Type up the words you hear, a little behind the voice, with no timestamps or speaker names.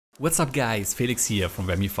What's up guys, Felix here from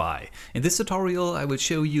Wemify. In this tutorial I will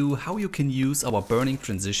show you how you can use our burning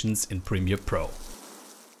transitions in Premiere Pro.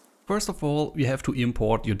 First of all, you have to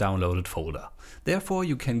import your downloaded folder. Therefore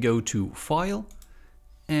you can go to File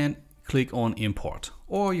and click on Import.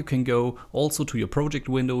 Or you can go also to your project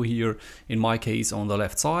window here, in my case on the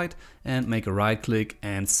left side, and make a right click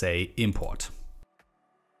and say Import.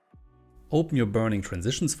 Open your burning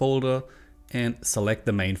transitions folder and select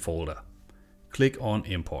the main folder. Click on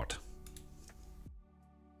Import.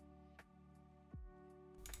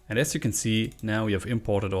 And as you can see, now we have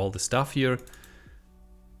imported all the stuff here,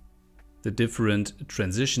 the different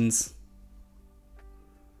transitions.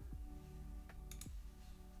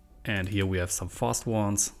 And here we have some fast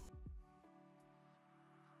ones.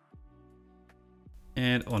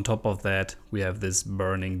 And on top of that, we have this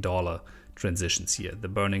burning dollar transitions here, the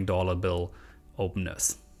burning dollar bill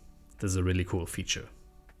openers. This is a really cool feature.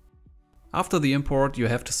 After the import, you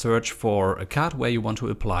have to search for a cut where you want to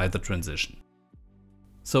apply the transition.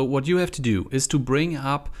 So what you have to do is to bring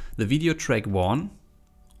up the video track 1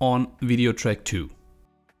 on video track 2.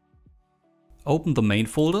 Open the main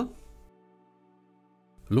folder.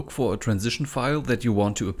 Look for a transition file that you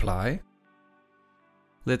want to apply.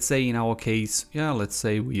 Let's say in our case, let's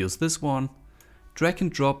say we use this one. Drag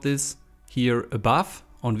and drop this here above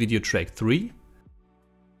on video track 3.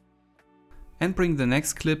 And bring the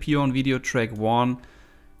next clip here on video track 1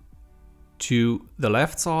 to the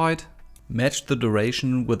left side, match the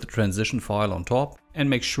duration with the transition file on top and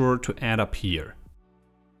make sure to add up here.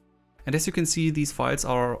 And as you can see, these files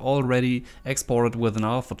are already exported with an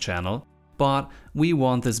alpha channel, but we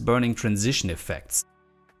want this burning transition effects.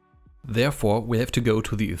 Therefore, we have to go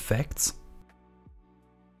to the effects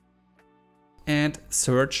and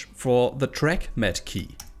search for the track matte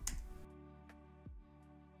key.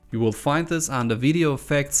 You will find this under Video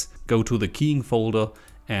Effects, go to the Keying folder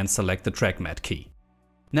and select the track matte key.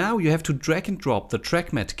 Now you have to drag and drop the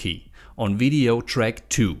track matte key on video track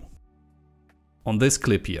 2. On this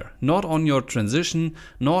clip here, not on your transition,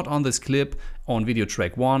 not on this clip on video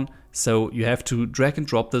track 1, so you have to drag and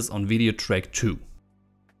drop this on video track 2.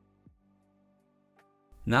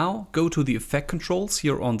 Now go to the effect controls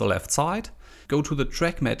here on the left side, go to the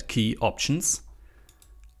track matte key options,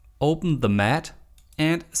 open the matte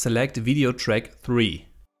and select video track 3.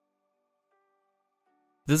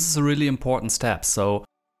 This is a really important step, so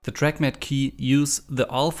the track matte key use the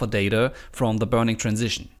alpha data from the burning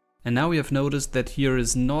transition. And now we have noticed that here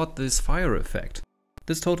is not this fire effect.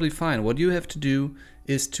 This is totally fine. What you have to do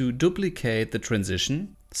is to duplicate the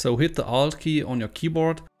transition. So hit the Alt key on your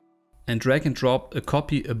keyboard and drag and drop a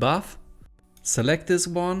copy above. Select this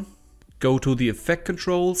one, go to the effect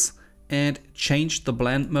controls and change the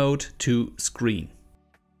blend mode to screen.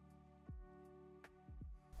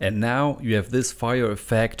 And now you have this fire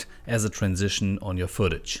effect as a transition on your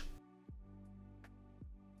footage.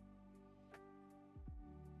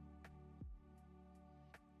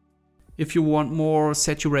 If you want more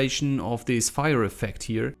saturation of this fire effect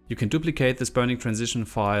here, you can duplicate this burning transition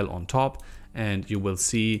file on top and you will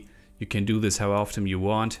see you can do this how often you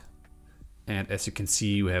want. And as you can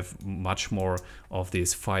see, you have much more of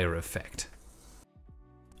this fire effect.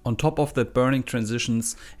 On top of the burning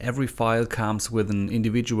transitions, every file comes with an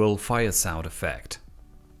individual fire sound effect.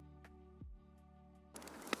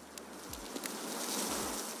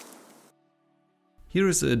 Here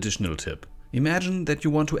is an additional tip. Imagine that you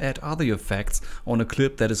want to add other effects on a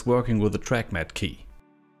clip that is working with the track matte key.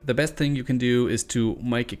 The best thing you can do is to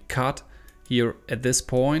make a cut here at this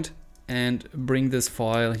point and bring this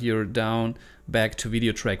file here down back to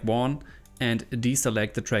video track 1 and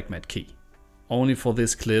deselect the track matte key. Only for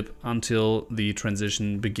this clip until the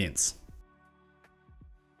transition begins.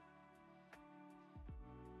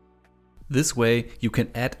 This way you can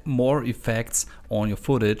add more effects on your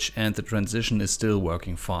footage and the transition is still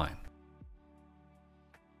working fine.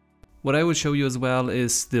 What I will show you as well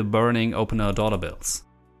is the burning opener dollar bills.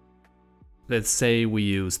 Let's say we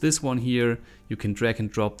use this one here. You can drag and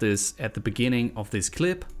drop this at the beginning of this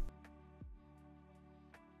clip.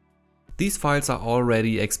 These files are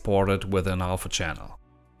already exported with an alpha channel.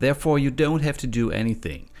 Therefore you don't have to do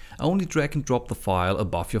anything, only drag and drop the file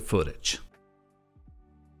above your footage.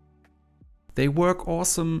 They work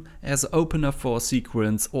awesome as an opener for a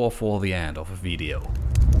sequence or for the end of a video.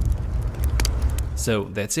 So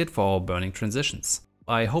that's it for our burning transitions.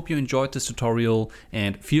 I hope you enjoyed this tutorial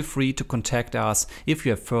and feel free to contact us if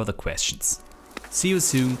you have further questions. See you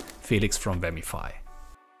soon, Felix from Wemify.